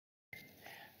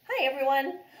Hi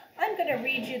everyone, I'm going to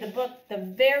read you the book The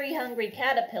Very Hungry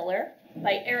Caterpillar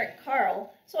by Eric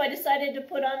Carle, so I decided to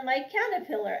put on my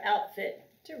caterpillar outfit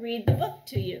to read the book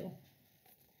to you.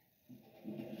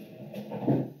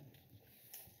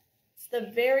 It's The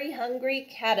Very Hungry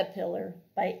Caterpillar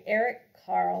by Eric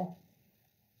Carle.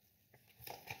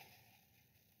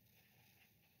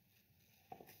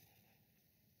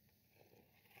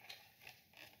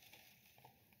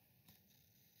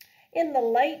 In the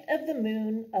light of the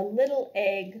moon, a little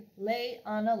egg lay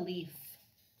on a leaf.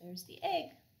 There's the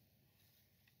egg.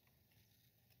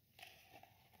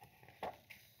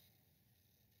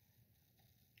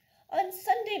 On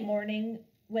Sunday morning,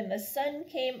 when the sun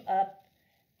came up,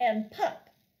 and pop,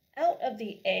 out of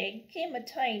the egg came a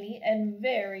tiny and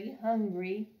very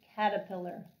hungry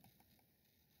caterpillar.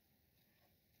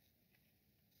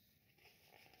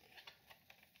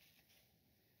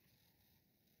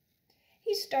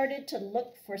 He started to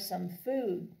look for some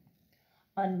food.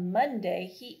 On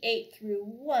Monday, he ate through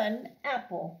one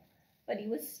apple, but he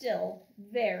was still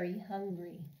very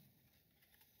hungry.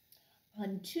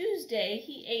 On Tuesday,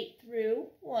 he ate through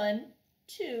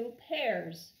 2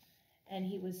 pears, and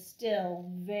he was still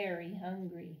very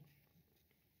hungry.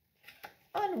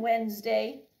 On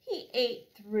Wednesday, he ate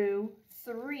through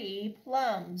 3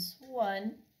 plums,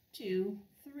 1, 2,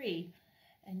 3,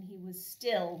 and he was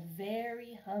still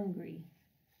very hungry.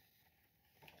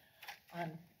 On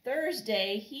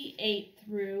Thursday, he ate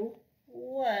through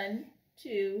 1,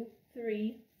 2,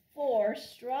 3, 4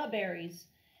 strawberries,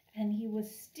 and he was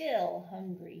still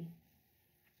hungry.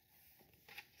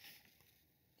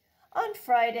 On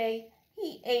Friday,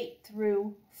 he ate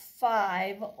through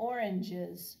 5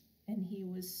 oranges, and he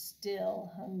was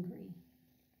still hungry.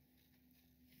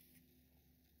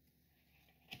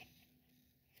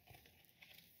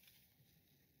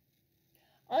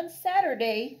 On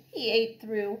Saturday, he ate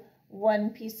through 1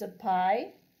 piece of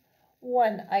pie,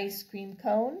 1 ice cream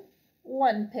cone,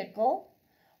 1 pickle,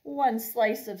 1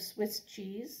 slice of Swiss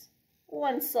cheese,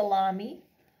 1 salami,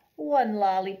 1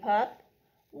 lollipop,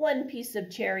 1 piece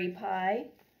of cherry pie,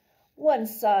 1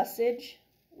 sausage,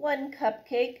 1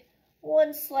 cupcake,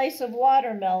 1 slice of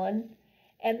watermelon,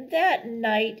 and that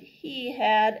night he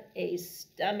had a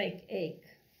stomach ache.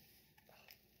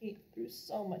 He ate through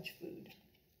so much food.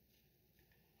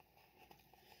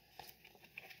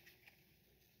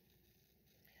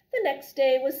 The next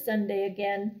day was Sunday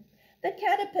again. The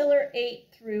caterpillar ate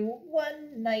through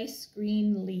 1 nice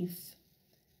green leaf,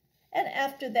 and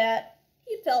after that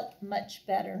he felt much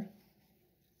better.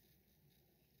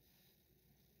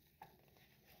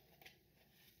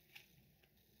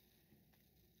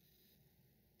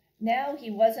 Now he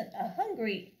wasn't a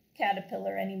hungry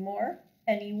caterpillar anymore,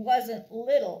 and he wasn't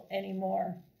little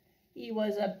anymore. He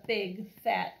was a big,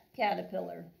 fat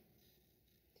caterpillar.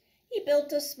 He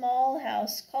built a small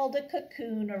house called a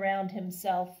cocoon around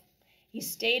himself. He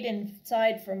stayed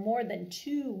inside for more than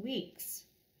 2 weeks.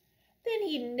 Then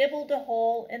he nibbled a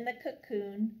hole in the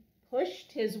cocoon,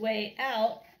 pushed his way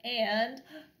out, and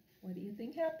what do you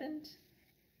think happened?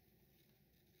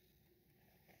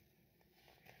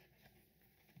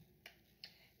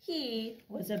 He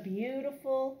was a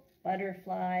beautiful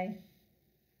butterfly.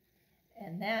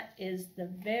 And that is The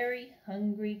Very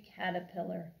Hungry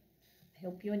Caterpillar. I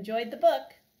hope you enjoyed the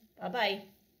book. Bye-bye.